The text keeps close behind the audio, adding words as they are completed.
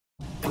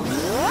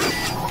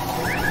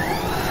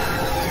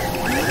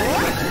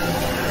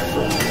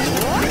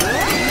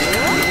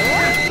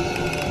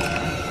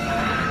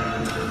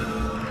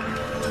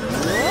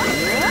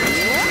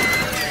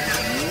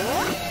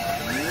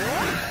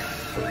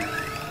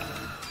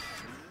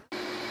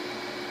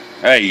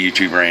Hey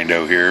YouTube,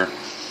 Rando here.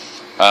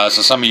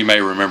 So some of you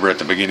may remember at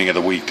the beginning of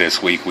the week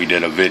this week we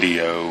did a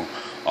video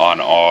on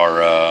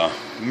our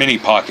mini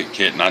pocket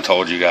kit, and I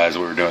told you guys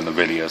we were doing the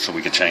video so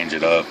we could change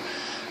it up.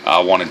 I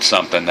wanted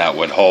something that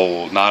would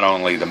hold not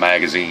only the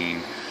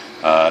magazine,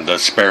 the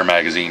spare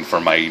magazine for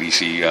my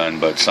EDC gun,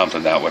 but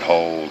something that would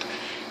hold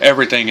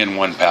everything in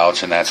one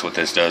pouch, and that's what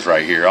this does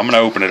right here. I'm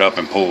going to open it up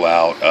and pull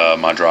out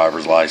my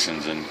driver's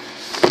license and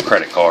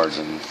credit cards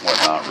and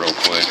whatnot real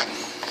quick,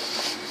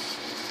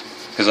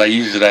 because I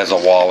use it as a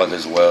wallet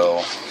as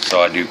well.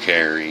 So I do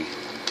carry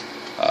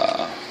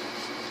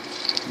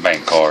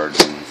bank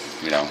cards, and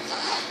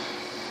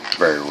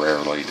very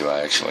rarely do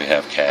I actually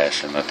have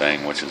cash in the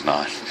thing, which is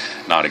not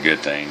a good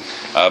thing.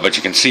 But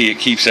you can see it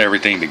keeps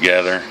everything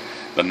together.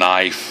 The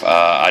knife,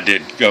 I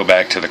did go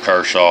back to the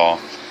Kershaw.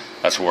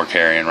 That's what we're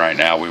carrying right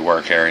now. We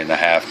were carrying the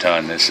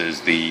half-ton. This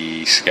is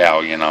the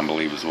Scallion, I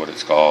believe is what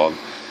it's called.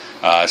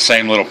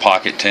 Same little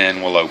pocket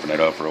tin. We'll open it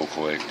up real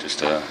quick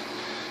just in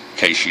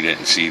case you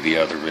didn't see the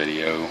other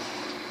video.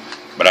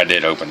 But I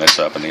did open this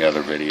up in the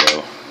other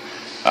video.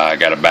 I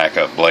got a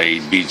backup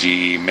blade,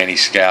 BG Mini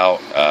Scout,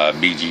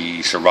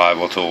 BG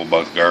Survival Tool,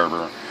 both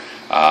Gerber.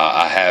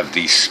 I have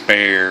the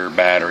spare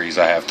batteries.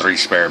 I have 3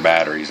 spare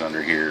batteries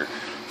under here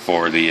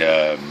for the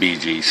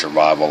BG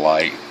Survival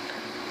Light.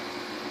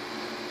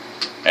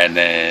 And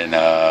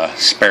then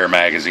spare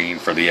magazine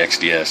for the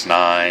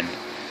XDS9.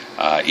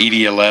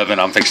 ED11,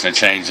 I'm fixing to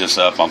change this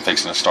up. I'm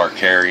fixing to start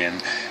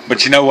carrying.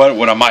 But you know what?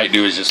 What I might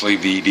do is just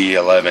leave the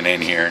ED11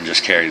 in here and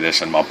just carry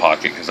this in my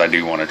pocket, because I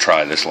do want to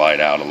try this light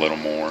out a little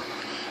more.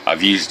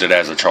 I've used it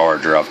as a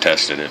charger. I've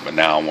tested it, but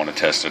now I want to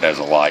test it as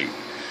a light.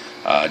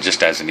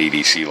 Just as an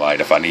EDC light.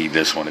 If I need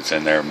this one, it's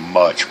in there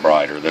much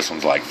brighter. This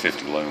one's like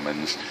 50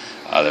 lumens.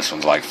 This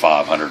one's like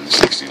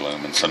 560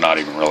 lumens, so not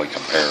even really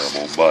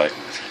comparable. But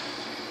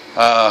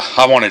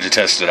I wanted to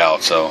test it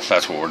out, so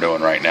that's what we're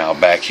doing right now.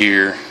 Back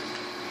here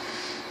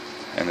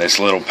in this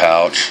little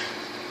pouch,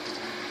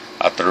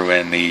 I threw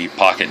in the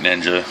Pocket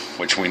Ninja,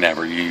 which we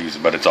never use,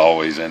 but it's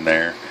always in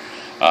there,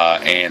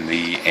 and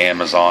the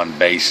Amazon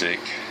Basic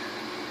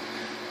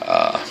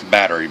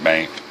battery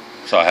bank,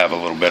 so I have a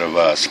little bit of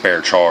a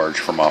spare charge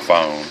for my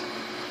phone.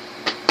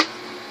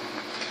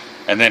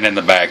 And then in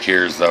the back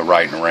here's the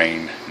Write and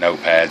Rain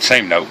notepad,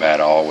 same notepad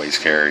I always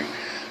carry. It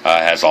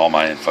has all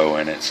my info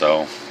in it,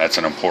 so that's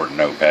an important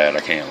notepad.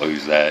 I can't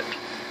lose that.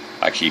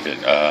 I keep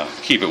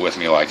it with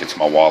me like it's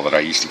my wallet. I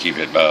used to keep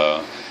it,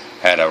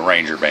 had a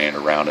Ranger band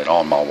around it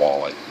on my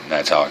wallet, and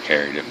that's how I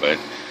carried it. But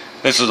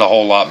this is a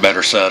whole lot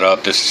better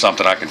setup. This is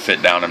something I can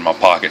fit down in my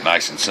pocket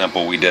nice and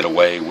simple. We did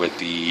away with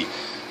the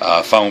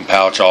phone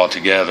pouch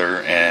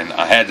altogether, and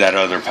I had that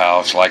other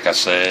pouch, like I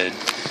said,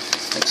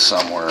 it's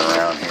somewhere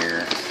around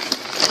here.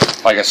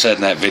 Like I said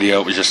in that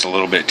video, it was just a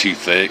little bit too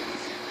thick,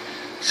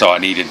 so I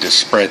needed to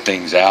spread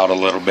things out a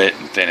little bit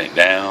and thin it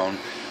down.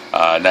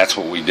 And that's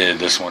what we did.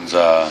 This one's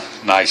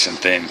nice and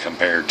thin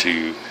compared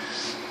to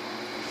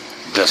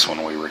this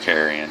one we were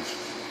carrying.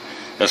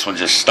 This one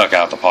just stuck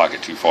out the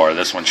pocket too far.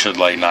 This one should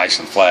lay nice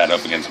and flat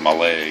up against my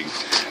leg.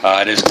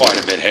 It is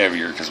quite a bit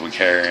heavier because we're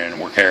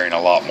carrying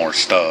a lot more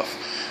stuff.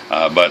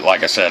 But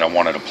like I said, I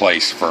wanted a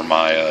place for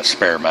my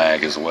spare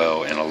mag as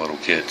well in a little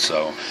kit.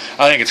 So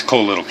I think it's a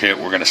cool little kit.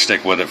 We're going to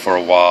stick with it for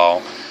a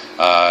while.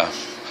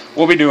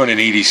 We'll be doing an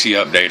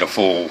EDC update, a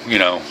full,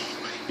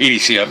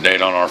 EDC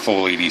update on our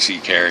full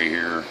EDC carry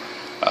here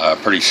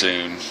pretty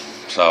soon.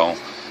 So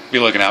be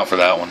looking out for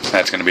that one.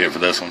 That's going to be it for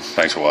this one.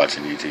 Thanks for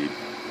watching, YouTube.